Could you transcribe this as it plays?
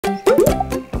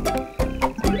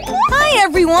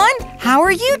everyone! How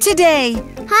are you today?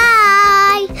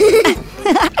 Hi!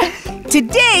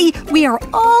 Today, we are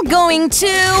all going to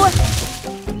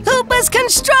Hoopa's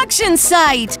construction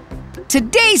site.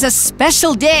 Today's a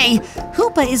special day.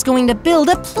 Hoopa is going to build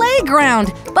a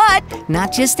playground, but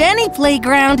not just any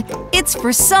playground. It's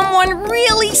for someone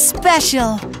really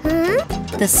special.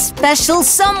 The special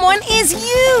someone is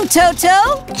you,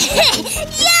 Toto.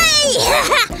 Yay!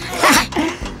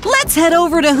 Let's head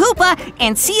over to Hoopa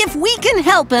and see if we can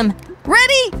help him.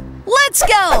 Ready? Let's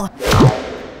go!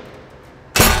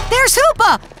 There's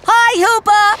Hoopa! Hi,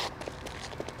 Hoopa!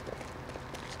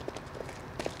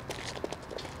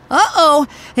 Uh-oh,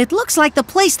 it looks like the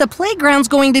place the playground's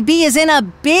going to be is in a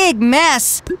big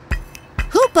mess.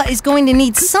 Hoopa is going to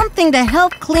need something to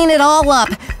help clean it all up.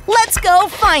 Let's go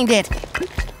find it.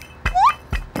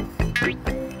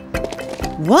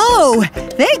 Whoa,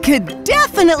 they could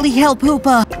definitely help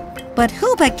Hoopa. But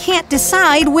Hoopa can't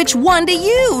decide which one to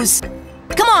use.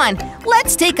 Come on,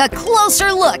 let's take a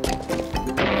closer look.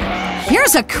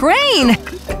 Here's a crane.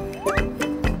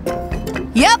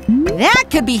 Yep, that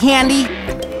could be handy.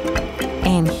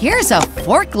 And here's a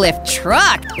forklift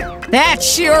truck. That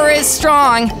sure is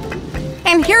strong.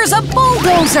 And here's a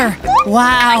bulldozer.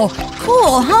 Wow,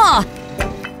 cool, huh?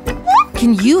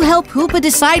 Can you help Hoopa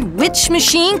decide which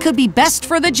machine could be best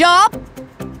for the job?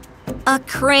 A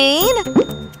crane?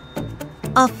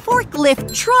 A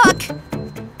forklift truck?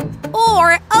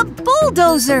 Or a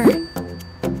bulldozer?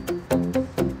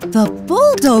 The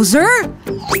bulldozer?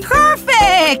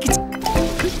 Perfect!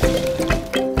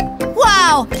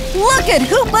 Wow, look at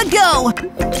Hoopa go!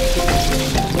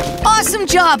 Awesome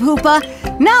job, Hoopa!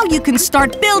 Now you can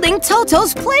start building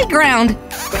Toto's playground.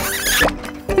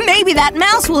 Maybe that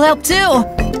mouse will help too.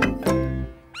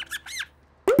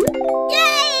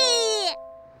 Yay!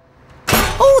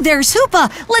 Oh, there's Hoopa!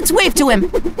 Let's wave to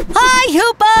him. Hi,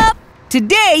 Hoopa!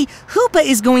 Today, Hoopa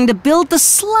is going to build the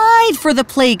slide for the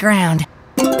playground.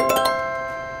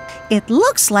 It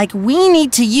looks like we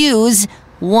need to use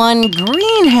 1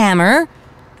 green hammer,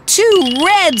 2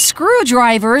 red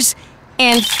screwdrivers,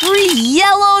 and 3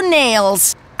 yellow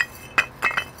nails.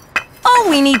 All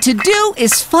we need to do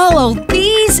is follow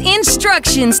these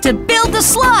instructions to build the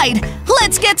slide.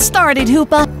 Let's get started,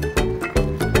 Hoopa.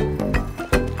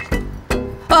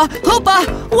 Hoopa,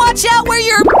 watch out where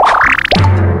you're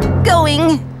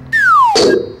going.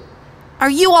 Are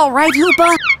you all right,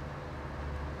 Hoopa?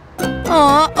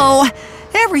 Uh-oh,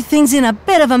 everything's in a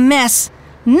bit of a mess.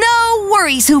 No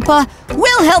worries, Hoopa.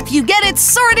 We'll help you get it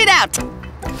sorted out.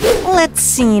 Let's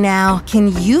see now.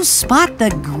 Can you spot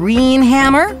the green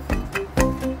hammer?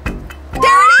 There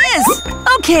it is!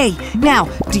 Okay, now,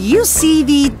 do you see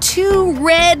the 2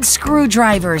 red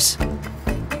screwdrivers?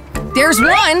 There's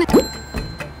one.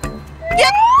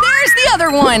 Yep, there's the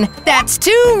other one. That's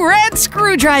 2 red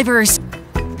screwdrivers.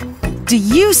 Do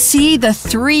you see the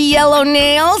 3 yellow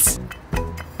nails?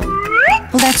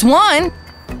 Well, that's 1.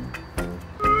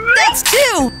 That's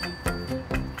 2.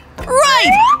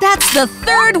 Right, that's the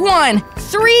 3rd one.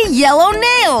 3 yellow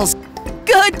nails.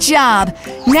 Good job.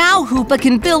 Now Hoopa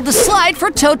can build the slide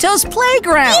for Toto's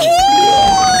playground.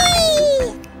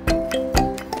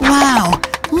 Wow,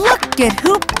 look at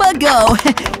Hoopa go.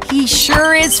 He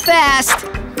sure is fast.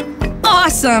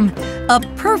 Awesome. A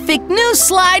perfect new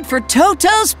slide for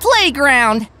Toto's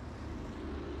playground.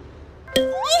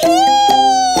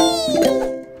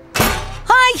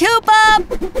 Hi,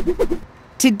 Hoopa.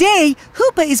 Today,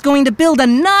 Hoopa is going to build a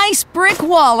nice brick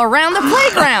wall around the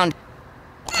playground.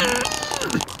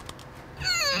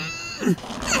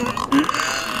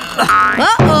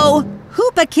 Uh-oh,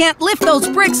 Hoopa can't lift those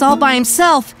bricks all by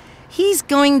himself. He's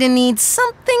going to need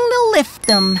something to lift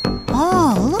them.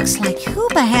 Oh, looks like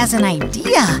Hoopa has an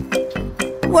idea.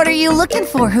 What are you looking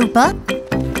for, Hoopa?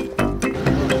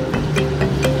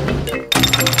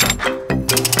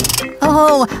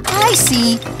 Oh, I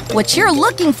see. What you're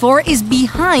looking for is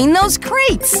behind those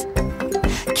crates.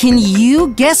 Can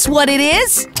you guess what it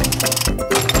is?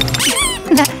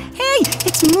 Hey,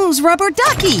 it's Moo's rubber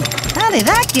ducky. How did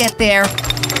that get there?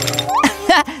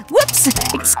 Whoops!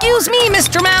 Excuse me,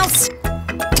 Mr. Mouse.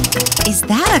 Is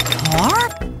that a car?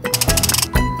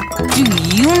 Do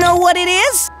you know what it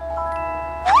is?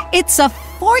 It's a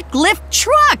forklift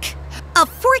truck. A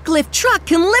forklift truck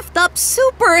can lift up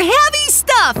super heavy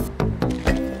stuff.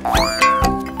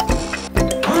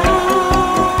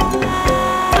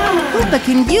 Hoopa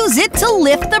can use it to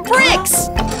lift the bricks.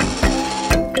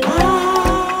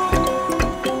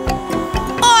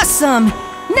 Awesome!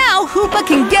 Now Hoopa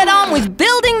can get on with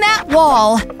building that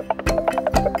wall.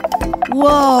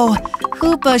 Whoa,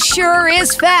 Hoopa sure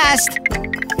is fast.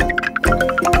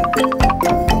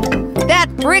 That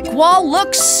brick brick wall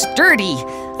looks sturdy.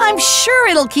 I'm sure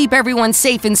it'll keep everyone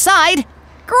safe inside.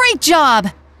 Great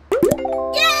job!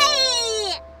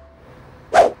 Yay!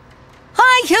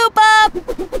 Hi,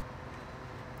 Hoopa!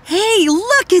 Hey,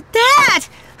 look at that!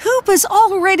 Hoopa's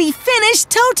already finished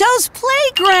Toto's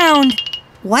playground!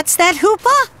 What's that,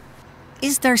 Hoopa?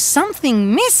 Is there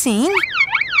something missing?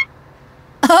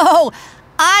 Oh,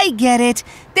 I get it.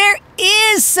 There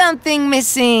is something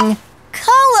missing.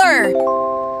 Color!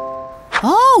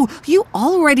 Oh, you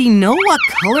already know what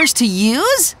colors to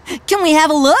use? Can we have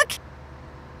a look?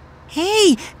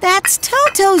 Hey, that's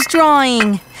Toto's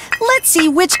drawing. Let's see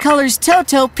which colors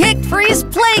Toto picked for his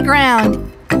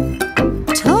playground.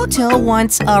 Toto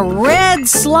wants a red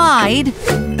slide,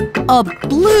 a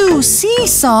blue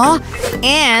seesaw,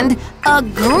 and a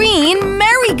green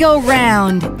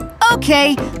merry-go-round.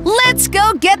 Okay, let's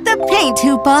go get the paint,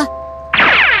 Hoopa.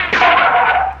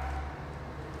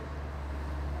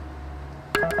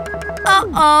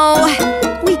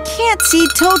 Uh-oh, we can't see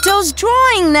Toto's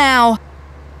drawing now.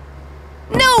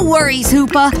 No worries,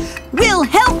 Hoopa. We'll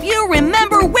help you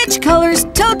remember which colors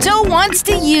Toto wants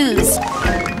to use.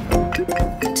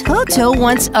 Toto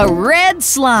wants a red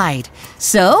slide.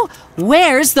 So,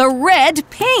 where's the red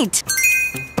paint?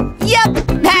 Yep,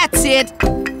 that's it.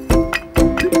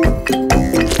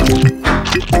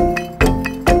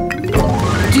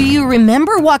 Do you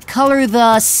remember what color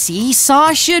the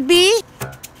seesaw should be?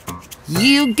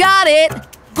 You got it!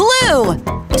 Blue!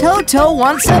 Toto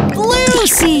wants a blue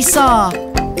seesaw.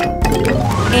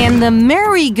 And the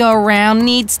merry-go-round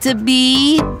needs to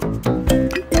be...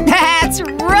 That's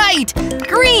right!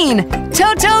 Green!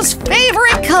 Toto's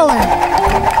favorite color!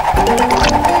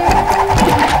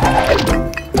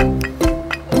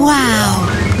 Wow!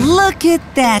 Look at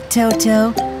that,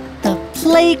 Toto! The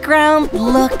playground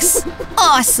looks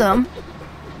awesome!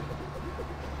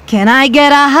 Can I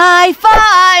get a high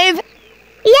five?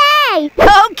 Yay!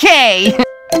 Okay!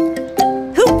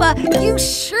 Hoopa, you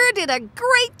sure did a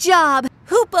great job!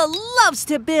 Hoopa loves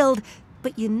to build,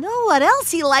 but you know what else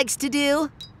he likes to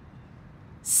do?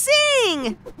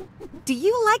 Sing! Do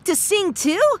you like to sing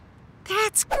too?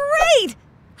 That's great!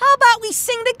 How about we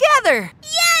sing together?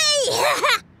 Yay!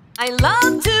 I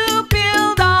love to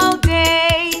build all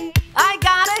day. I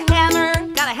got a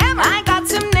hammer. Got a hammer. I got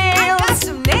some nails. I got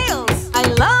some nails. I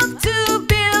love to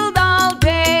build all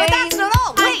day. But that's not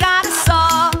all. Wait. I got a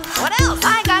saw. What else?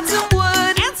 I got some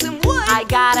wood. And some wood. I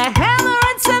got a hammer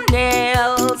and some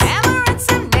nails. Hammer and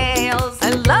some nails. I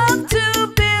love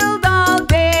to build all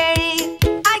day.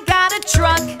 I got a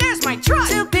truck. There's my truck.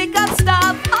 To pick up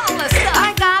stuff. All the stuff.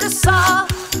 I got a saw.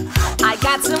 I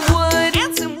got some wood.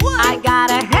 And some wood. I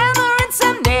got a hammer and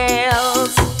some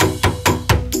nails.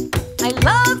 I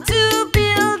love to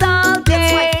build all day.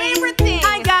 That's my favorite thing.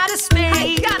 I got a spade.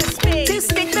 I got a spade. To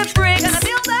stick the bricks. Gonna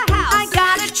build a house. I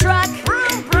got a truck.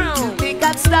 Vroom, vroom. To pick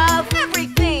up stuff.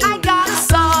 Everything. I got a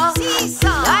saw. Seesaw.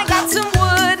 I got some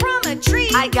wood. From a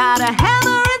tree. I got a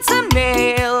hammer and some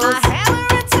nails. A hammer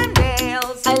and some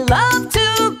nails. I love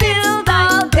to build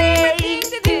all day.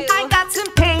 I got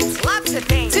some paint. Lots of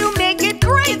paint. To make it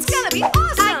great. It's gonna be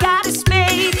awesome. I got a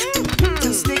spade.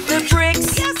 To stick the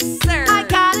bricks. Yes, sir. I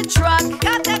got a truck.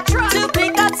 Got that truck. To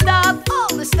pick up stuff.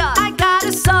 All the stuff. I got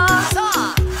a saw.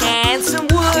 Saw. And some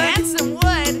wood. And some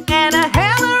wood. And a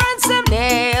hammer and some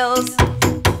nails.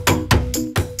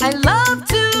 I love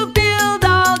to build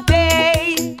all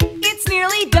day. It's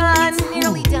nearly done. It's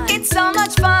nearly done. It's so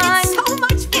much fun. It's so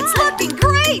much fun. It's looking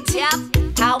great.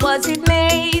 Yep. How was it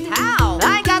made? How?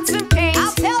 I got some paint.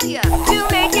 I'll tell you. To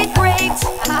make it great.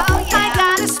 Oh, yeah. I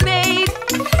got a spade.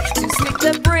 To stick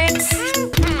the bricks.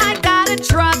 I got a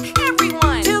truck.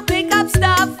 Everyone. To pick up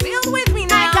stuff. Build with me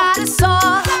now. I got a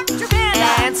saw. Dr.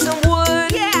 Panda. And some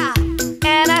wood. Yeah.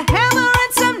 And a hammer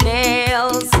and some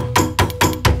nails.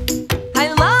 I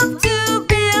love to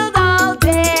build all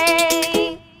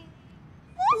day.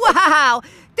 Wow!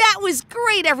 That was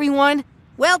great, everyone.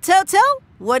 Well, Toto,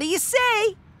 what do you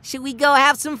say? Should we go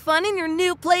have some fun in your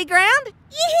new playground?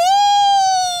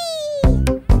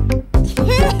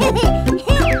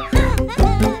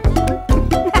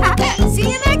 See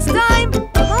you next time!